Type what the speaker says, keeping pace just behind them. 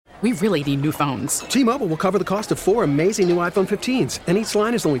We really need new phones. T-Mobile will cover the cost of 4 amazing new iPhone 15s, and each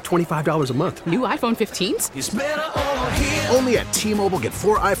line is only $25 a month. New iPhone 15s? It's better over here. Only at T-Mobile, get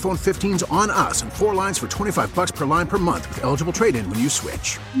 4 iPhone 15s on us and 4 lines for $25 per line per month with eligible trade-in when you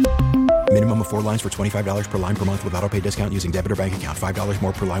switch. Minimum of 4 lines for $25 per line per month with autopay discount using debit or bank account. $5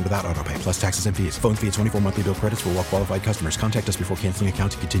 more per line without autopay, plus taxes and fees. Phone fee at 24 monthly bill credits for well-qualified customers. Contact us before canceling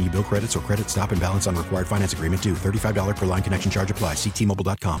account to continue bill credits or credit stop and balance on required finance agreement due. $35 per line connection charge applies. See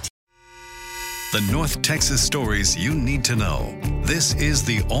T-Mobile.com. The North Texas stories you need to know. This is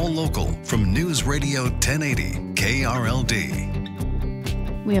the All Local from News Radio 1080 KRLD.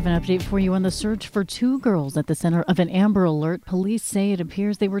 We have an update for you on the search for 2 girls at the center of an Amber Alert. Police say it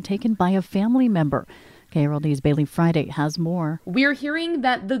appears they were taken by a family member. KRLD's Bailey Friday has more. We're hearing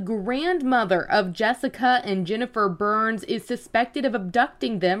that the grandmother of Jessica and Jennifer Burns is suspected of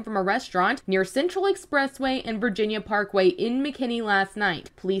abducting them from a restaurant near Central Expressway and Virginia Parkway in McKinney last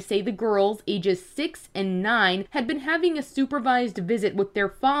night. Police say the girls, ages 6 and 9, had been having a supervised visit with their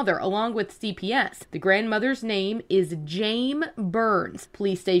father along with CPS. The grandmother's name is Jame Burns.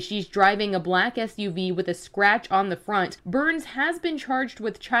 Police say she's driving a black SUV with a scratch on the front. Burns has been charged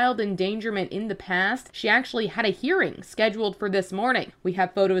with child endangerment in the past. She actually had a hearing scheduled for this morning. We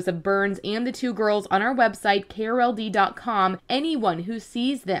have photos of Burns and the 2 girls on our website, KRLD.com. Anyone who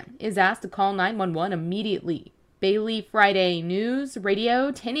sees them is asked to call 911 immediately. Bailey Friday, News Radio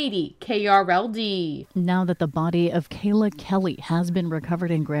 1080 KRLD. Now that the body of Kayla Kelly has been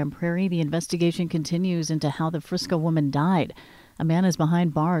recovered in Grand Prairie, the investigation continues into how the Frisco woman died. A man is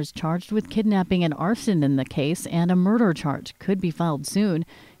behind bars charged with kidnapping and arson in the case, and a murder charge could be filed soon.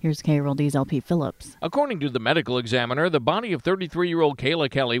 Here's KRLD's LP Phillips. According to the medical examiner, the body of 33-year-old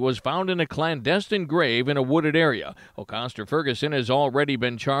Kayla Kelly was found in a clandestine grave in a wooded area. O'Coster Ferguson has already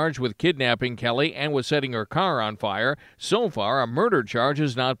been charged with kidnapping Kelly and with setting her car on fire. So far, a murder charge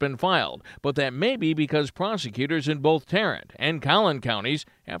has not been filed, but that may be because prosecutors in both Tarrant and Collin counties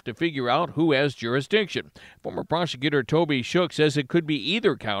have to figure out who has jurisdiction. Former prosecutor Toby Shook says it could be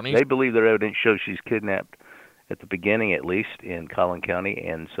either county. They believe their evidence shows she's kidnapped at the beginning, at least, in Collin County,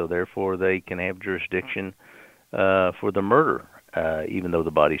 and so therefore they can have jurisdiction for the murder, even though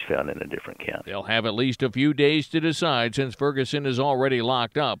the body's found in a different county. They'll have at least a few days to decide since Ferguson is already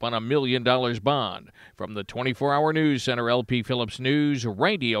locked up on $1 million bond. From the 24-hour news center, LP Phillips News,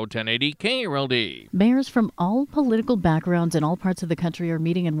 Radio 1080 KRLD. Mayors from all political backgrounds in all parts of the country are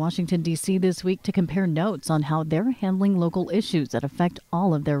meeting in Washington, D.C. this week to compare notes on how they're handling local issues that affect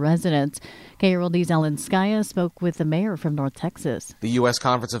all of their residents. KRLD's Alan Skaya spoke with the mayor from North Texas. The U.S.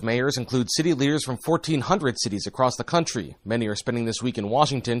 Conference of Mayors includes city leaders from 1,400 cities across the country. Many are spending this week in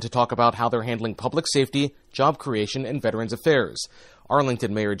Washington to talk about how they're handling public safety, job creation, and veterans affairs.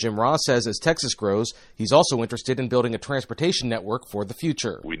 Arlington Mayor Jim Ross says as Texas grows, he's also interested in building a transportation network for the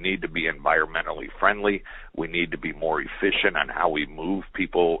future. We need to be environmentally friendly. We need to be more efficient on how we move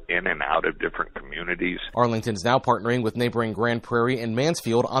people in and out of different communities. Arlington's now partnering with neighboring Grand Prairie and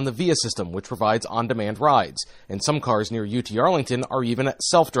Mansfield on the VIA system, which provides on-demand rides. And some cars near UT Arlington are even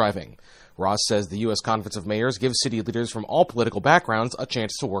self-driving. Ross says the U.S. Conference of Mayors gives city leaders from all political backgrounds a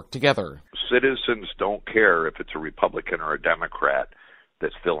chance to work together. Citizens don't care if it's a Republican or a Democrat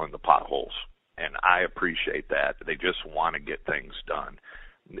that's filling the potholes, and I appreciate that. They just want to get things done.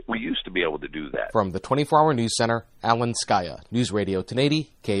 We used to be able to do that. From the 24-hour news center, Alan Skaya, News Radio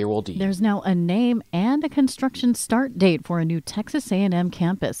 1080 KRLD. There's now a name and a construction start date for a new Texas A&M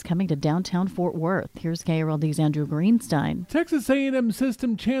campus coming to downtown Fort Worth. Here's KRLD's Andrew Greenstein. Texas A&M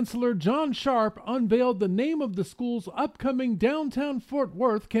System Chancellor John Sharp unveiled the name of the school's upcoming downtown Fort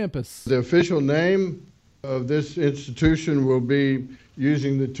Worth campus. The official name of this institution will be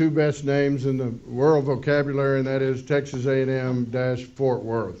using the 2 best names in the world vocabulary, and that is Texas A&M-Fort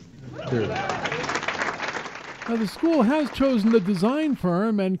Worth. Now, the school has chosen the design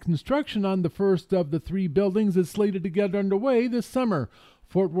firm, and construction on the first of the 3 buildings is slated to get underway this summer.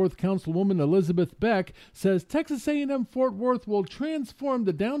 Fort Worth Councilwoman Elizabeth Beck says Texas A&M Fort Worth will transform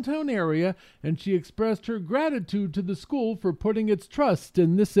the downtown area, and she expressed her gratitude to the school for putting its trust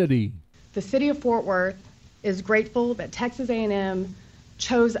in the city. The city of Fort Worth is grateful that Texas A&M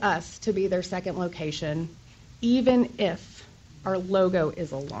chose us to be their second location, even if our logo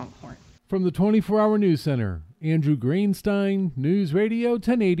is a Longhorn. From the 24-hour news center, Andrew Greenstein, News Radio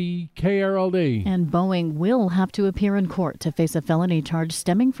 1080 KRLD. And Boeing will have to appear in court to face a felony charge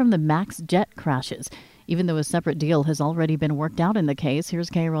stemming from the MAX jet crashes. Even though a separate deal has already been worked out in the case, here's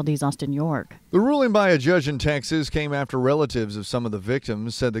KRLD's Austin York. The ruling by a judge in Texas came after relatives of some of the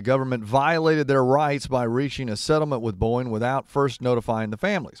victims said the government violated their rights by reaching a settlement with Boeing without first notifying the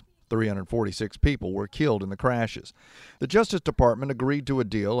families. 346 people were killed in the crashes. The Justice Department agreed to a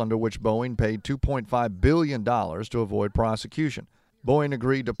deal under which Boeing paid $2.5 billion to avoid prosecution. Boeing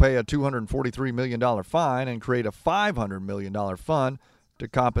agreed to pay a $243 million fine and create a $500 million fund to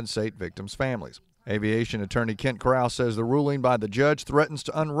compensate victims' families. Aviation attorney Kent Corral says the ruling by the judge threatens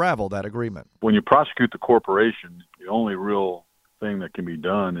to unravel that agreement. When you prosecute the corporation, the only real thing that can be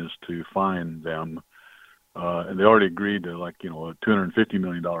done is to fine them. And they already agreed to a $250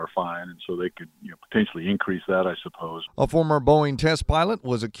 million fine, and so they could potentially increase that, I suppose. A former Boeing test pilot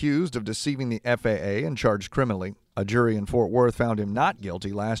was accused of deceiving the FAA and charged criminally. A jury in Fort Worth found him not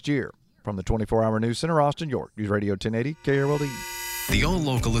guilty last year. From the 24-Hour News Center, Austin, York. News Radio 1080, KRLD. The All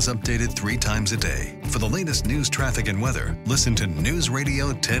Local is updated 3 times a day. For the latest news, traffic, and weather, listen to News Radio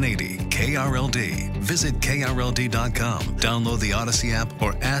 1080 KRLD. Visit KRLD.com, download the Odyssey app,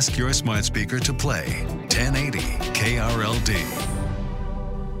 or ask your smart speaker to play 1080 KRLD.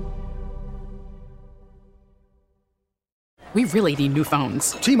 We really need new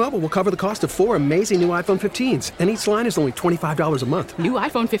phones. T-Mobile will cover the cost of 4 amazing new iPhone 15s, and each line is only $25 a month. New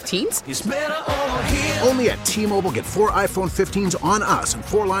iPhone 15s? It's better over here. Only at T-Mobile, get 4 iPhone 15s on us and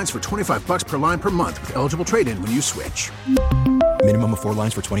 4 lines for $25 per line per month with eligible trade-in when you switch. Minimum of 4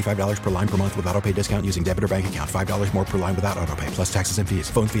 lines for $25 per line per month with autopay discount using debit or bank account. $5 more per line without autopay, plus taxes and fees.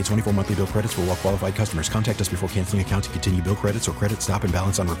 Phone fee at 24 monthly bill credits for well-qualified customers. Contact us before canceling account to continue bill credits or credit stop and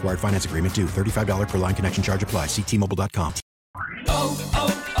balance on required finance agreement due. $35 per line connection charge applies. See T-Mobile.com.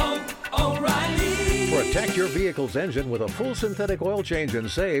 O'Reilly. Protect your vehicle's engine with a full synthetic oil change and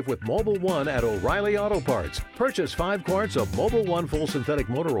save with Mobil 1 at O'Reilly Auto Parts. Purchase 5 quarts of Mobil 1 full synthetic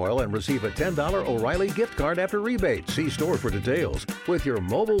motor oil and receive a $10 O'Reilly gift card after rebate. See store for details. With your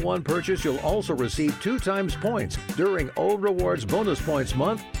Mobil 1 purchase, you'll also receive 2 times points during Old Rewards Bonus Points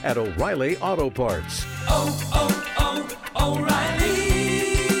Month at O'Reilly Auto Parts. O'Reilly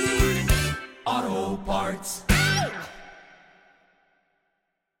Auto Parts.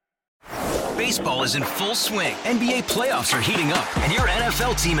 Baseball is in full swing. NBA playoffs are heating up, and your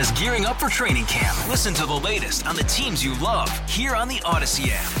NFL team is gearing up for training camp. Listen to the latest on the teams you love here on the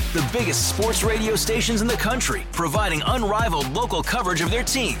Odyssey app. The biggest sports radio stations in the country, providing unrivaled local coverage of their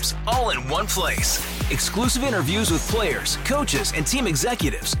teams, all in one place. Exclusive interviews with players, coaches, and team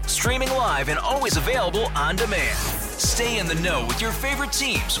executives, streaming live and always available on demand. Stay in the know with your favorite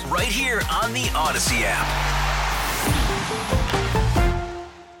teams right here on the Odyssey app.